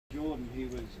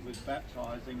was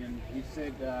baptizing, and he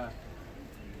said,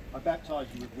 I baptize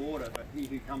you with water, but he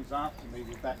who comes after me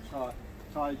will baptize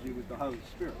you with the Holy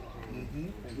Spirit.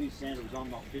 And his sandals I'm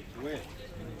not fit to wear.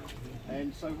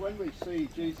 And so when we see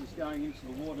Jesus going into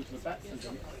the waters of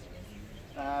baptism,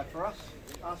 for us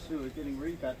who are getting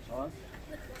rebaptized,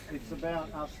 it's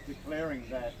about us declaring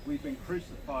that we've been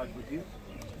crucified with him,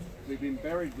 we've been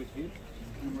buried with him,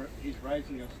 and he's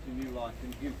raising us to new life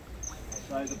in him.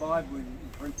 So the Bible in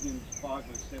Corinthians 5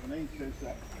 verse 17 says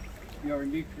that you're a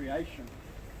new creation,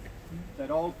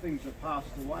 that old things have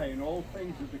passed away and all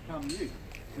things have become new.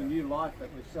 It's a new life that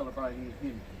we're celebrating in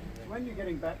him. So when you're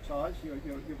getting baptized, you're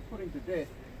putting to death,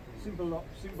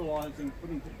 symbolizing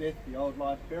putting to death the old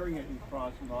life, burying it in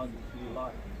Christ and rising to new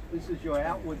life. This is your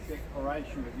outward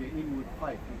declaration of your inward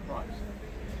faith in Christ.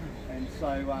 And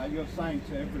so you're saying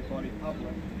to everybody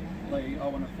publicly, I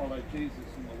want to follow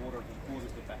Jesus in the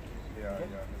waters of baptism.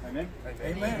 Amen?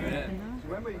 Amen. So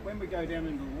when we go down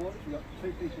into the waters, we've got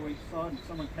two people each side and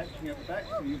someone catching at the back,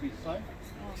 so you'll be safe.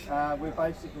 We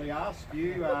basically ask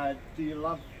you, do you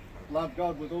love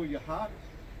God with all your heart?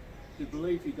 Do you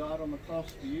believe he died on the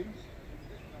cross for you?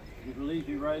 Do you believe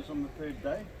he rose on the third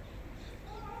day?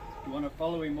 Do you want to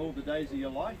follow him all the days of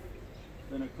your life?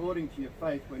 Then according to your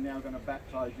faith, we're now going to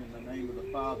baptize you in the name of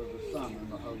the Father, the Son, and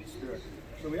the Holy Spirit.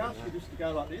 So we ask you just to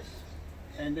go like this,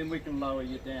 and then we can lower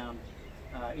you down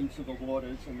into the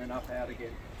waters and then up out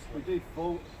again. We do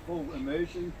full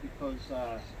immersion because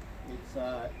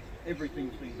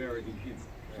everything's been buried in him,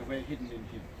 so we're hidden in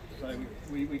him. So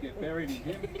we get buried in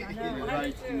him and we're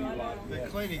raised to new life. They're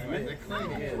cleaning.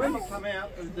 When you come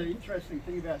out, the interesting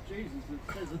thing about Jesus, it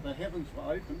says that the heavens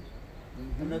were opened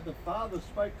and that the Father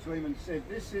spoke to him and said,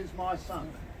 "This is my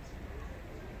Son."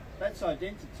 That's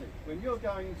identity. When you're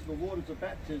going into the waters of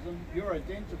baptism, you're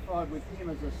identified with him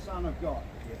as a son of God.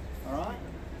 All right?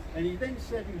 And he then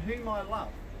said, "In whom I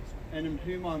love and in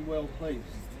whom I'm well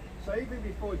pleased." So even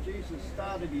before Jesus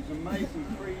started his amazing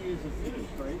 3 years of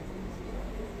ministry,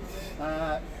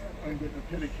 and get the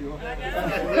pedicure.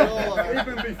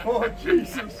 Even before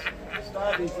Jesus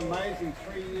started his amazing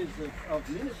 3 years of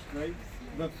ministry,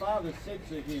 the Father said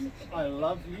to him, "I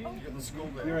love you,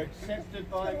 you're accepted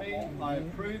by me, I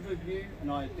approve of you,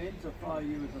 and I identify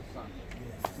you as a son."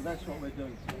 So that's what we're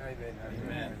doing today.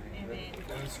 Amen.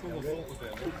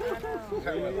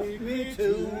 Take me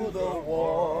to the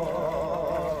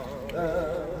water.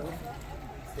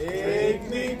 Take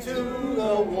me to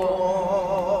the waters.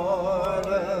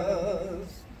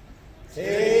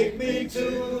 Take me to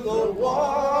the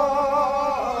waters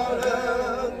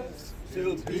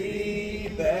to be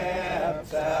baptized.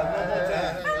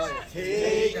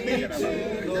 Take me to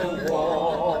the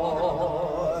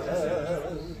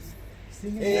waters.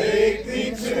 Take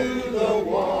me to the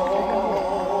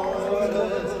waters.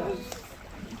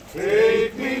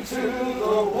 Take me to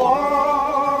the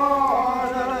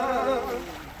water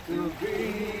to be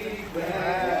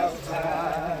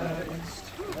baptized.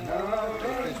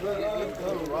 Knowledge of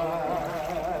the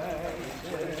righteous.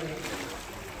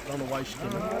 On the way, she came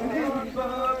in. None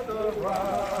but the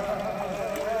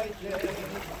righteous.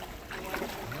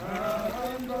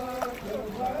 None but the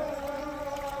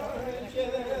righteous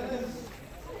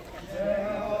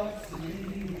shall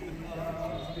see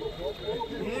God.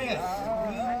 Yes.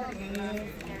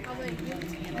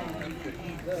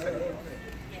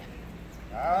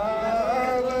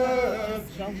 I love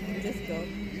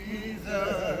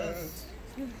Jesus.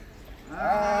 I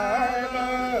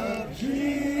love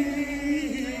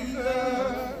Jesus.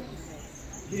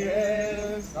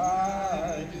 Yes,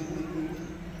 I do.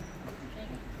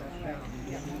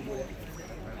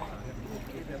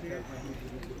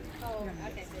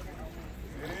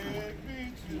 Take me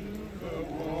to the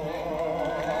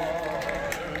water.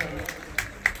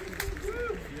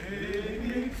 Take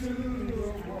me to the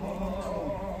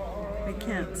water. I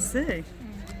can't see.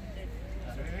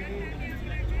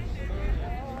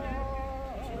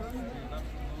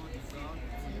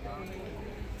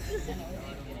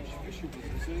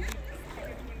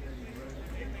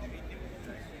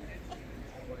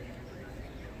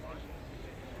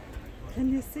 Can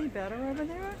you see better over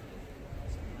there?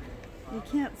 You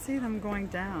can't see them going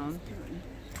down.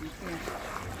 You can't.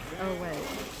 Oh, wait.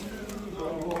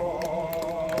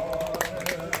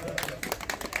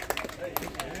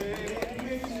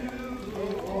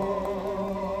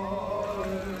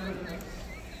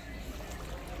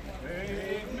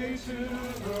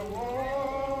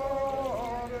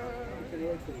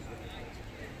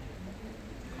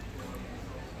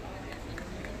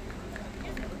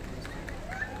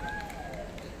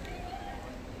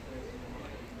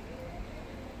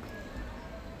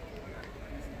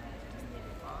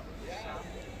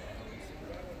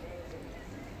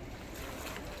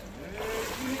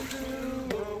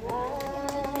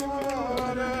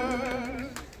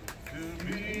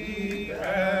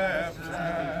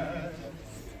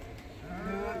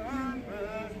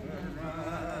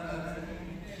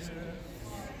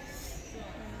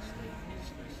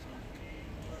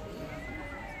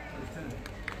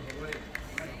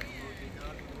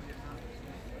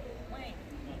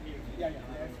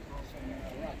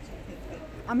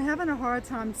 I'm having a hard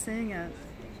time seeing it.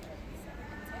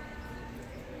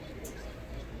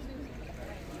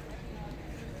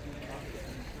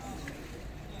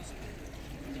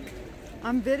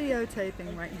 I'm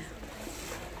videotaping right now.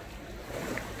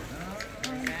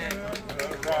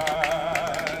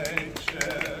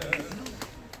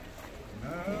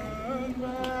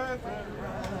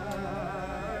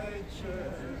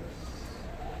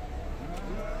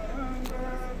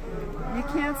 You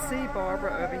can't see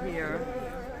Barbara over here.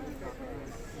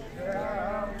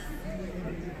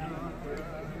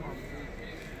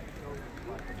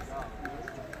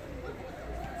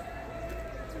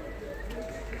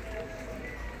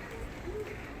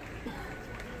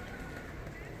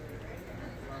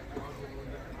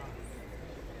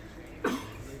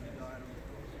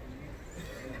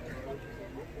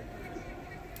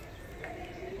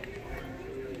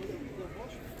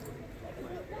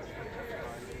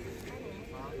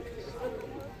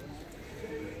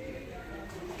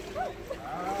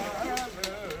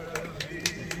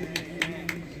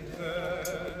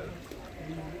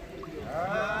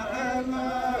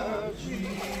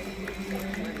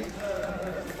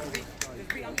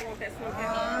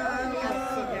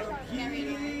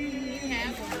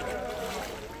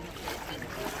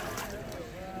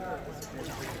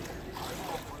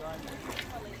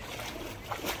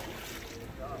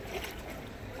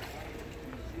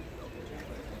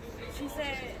 She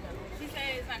said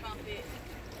it's not gonna fit.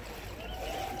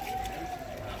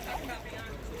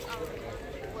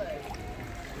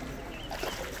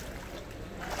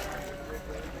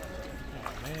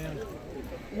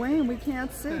 Wayne, we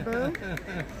can't see, boo. Okay.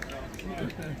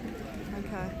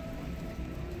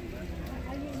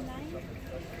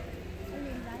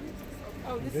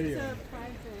 Oh, this is a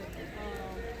private.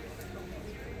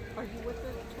 Are you with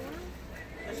the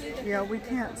tour? Yeah, we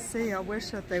can't see. I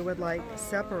wish that they would like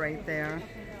separate there.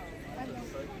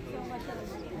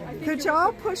 Could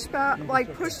y'all push back,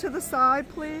 like push to the side,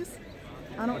 please?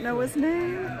 I don't know his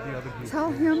name.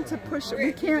 Tell him to push.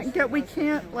 We can't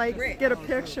like get a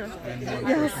picture.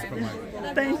 Yes.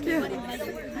 Thank you.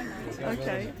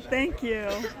 Okay. Thank you.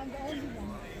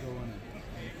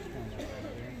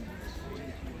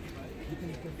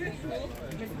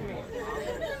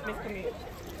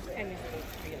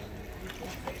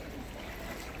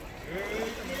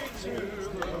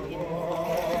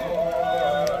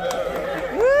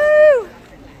 Woo!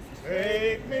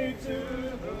 Take me to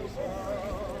the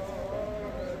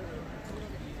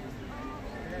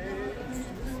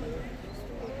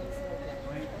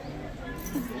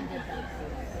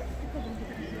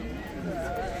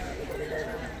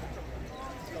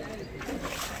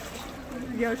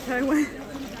You okay, Wayne?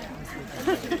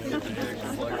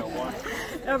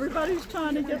 Everybody's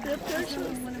trying to get their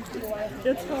pictures.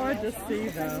 It's hard to see,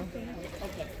 though.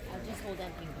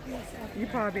 You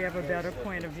probably have a better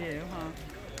point of view, huh?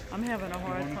 I'm having a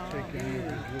hard time.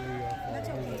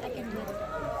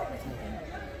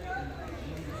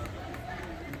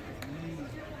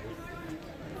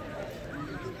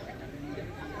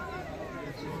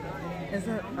 Is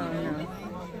it? Oh no.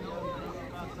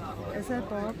 Is that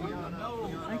Barbara?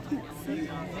 I can't see.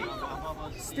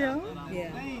 Still?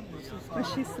 Yeah. Is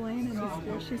she laying in the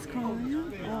floor? She's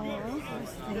crying?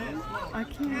 Oh, I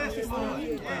can't.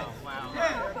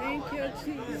 Thank you,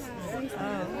 Jesus.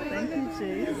 Oh, thank you,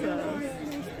 Jesus.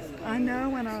 I know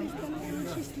when I'm.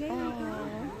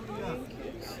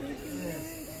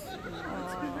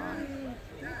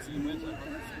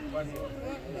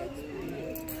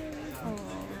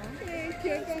 Thank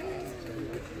you, God.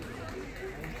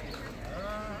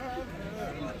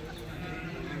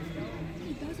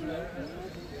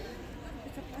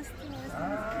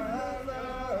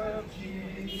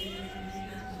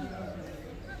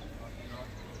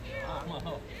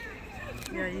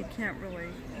 Yeah, you can't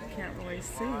really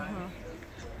see, huh?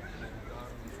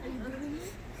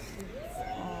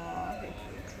 Aw.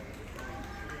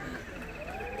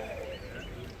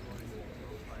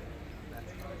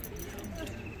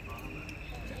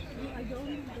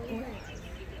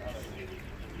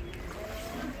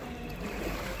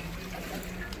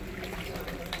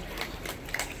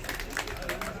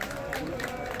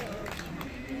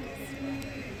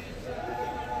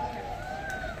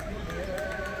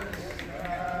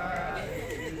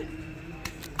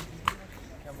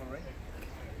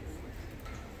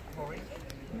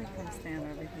 Let me come stand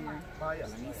over here.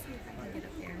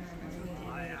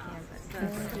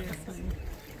 Excuse me.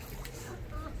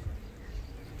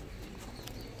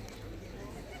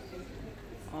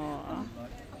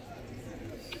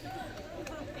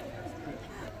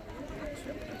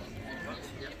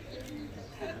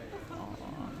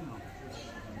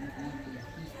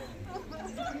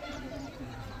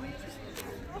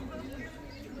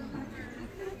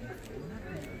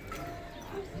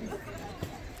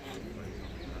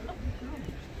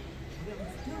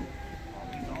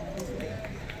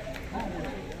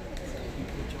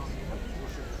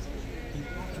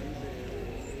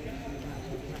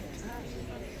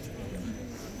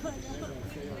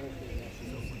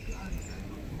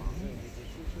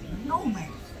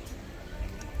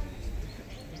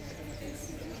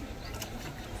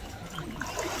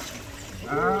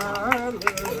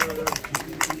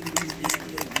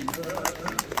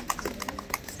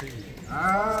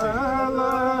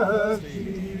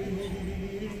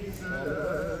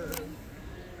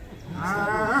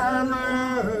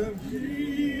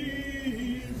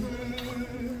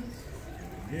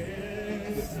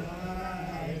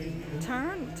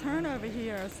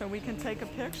 here so we can take a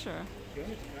picture.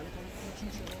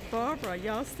 Barbara,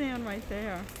 y'all stand right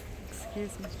there.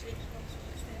 Excuse me.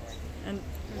 And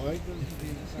Why does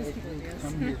the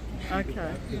come here?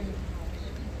 okay. We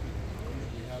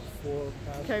have 4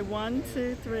 passages. Okay, 1,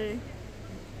 2, 3.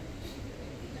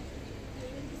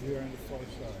 Here on the far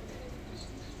side.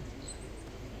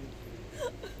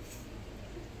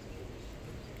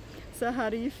 So how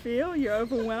do you feel? You're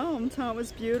overwhelmed, huh? It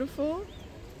was beautiful.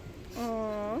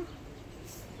 Oh.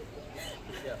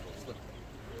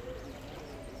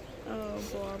 Oh,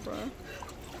 Barbara.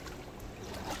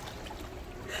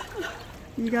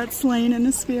 You got slain in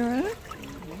the spirit?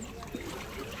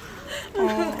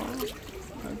 Oh,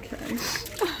 okay.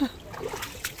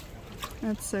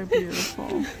 That's so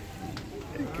beautiful.